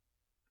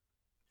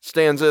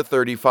Stanza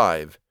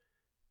 35,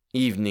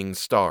 Evening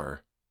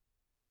Star.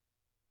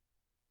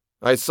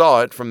 I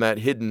saw it from that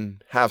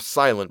hidden,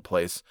 half-silent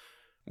place,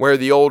 where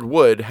the old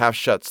wood half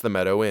shuts the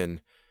meadow in.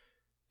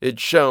 It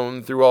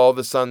shone through all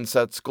the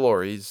sunset's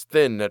glories,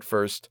 thin at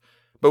first,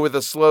 but with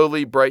a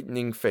slowly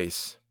brightening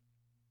face.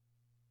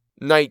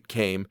 Night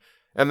came,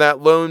 and that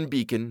lone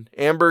beacon,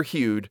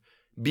 amber-hued,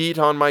 beat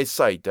on my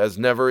sight as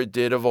never it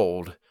did of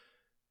old.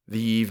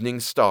 The evening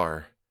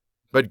star,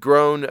 but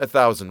grown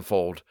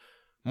 1,000-fold,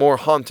 more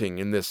haunting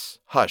in this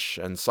hush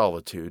and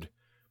solitude.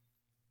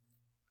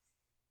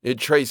 It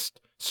traced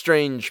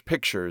strange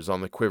pictures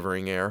on the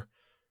quivering air,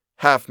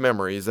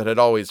 half-memories that had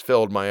always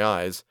filled my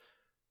eyes,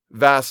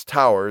 vast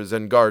towers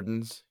and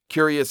gardens,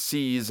 curious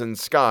seas and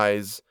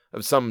skies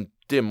of some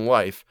dim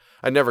life,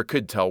 I never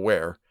could tell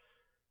where.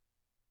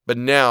 But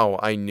now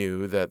I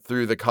knew that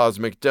through the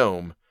cosmic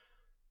dome,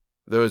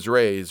 those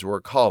rays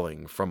were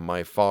calling from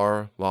my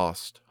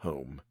far-lost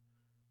home.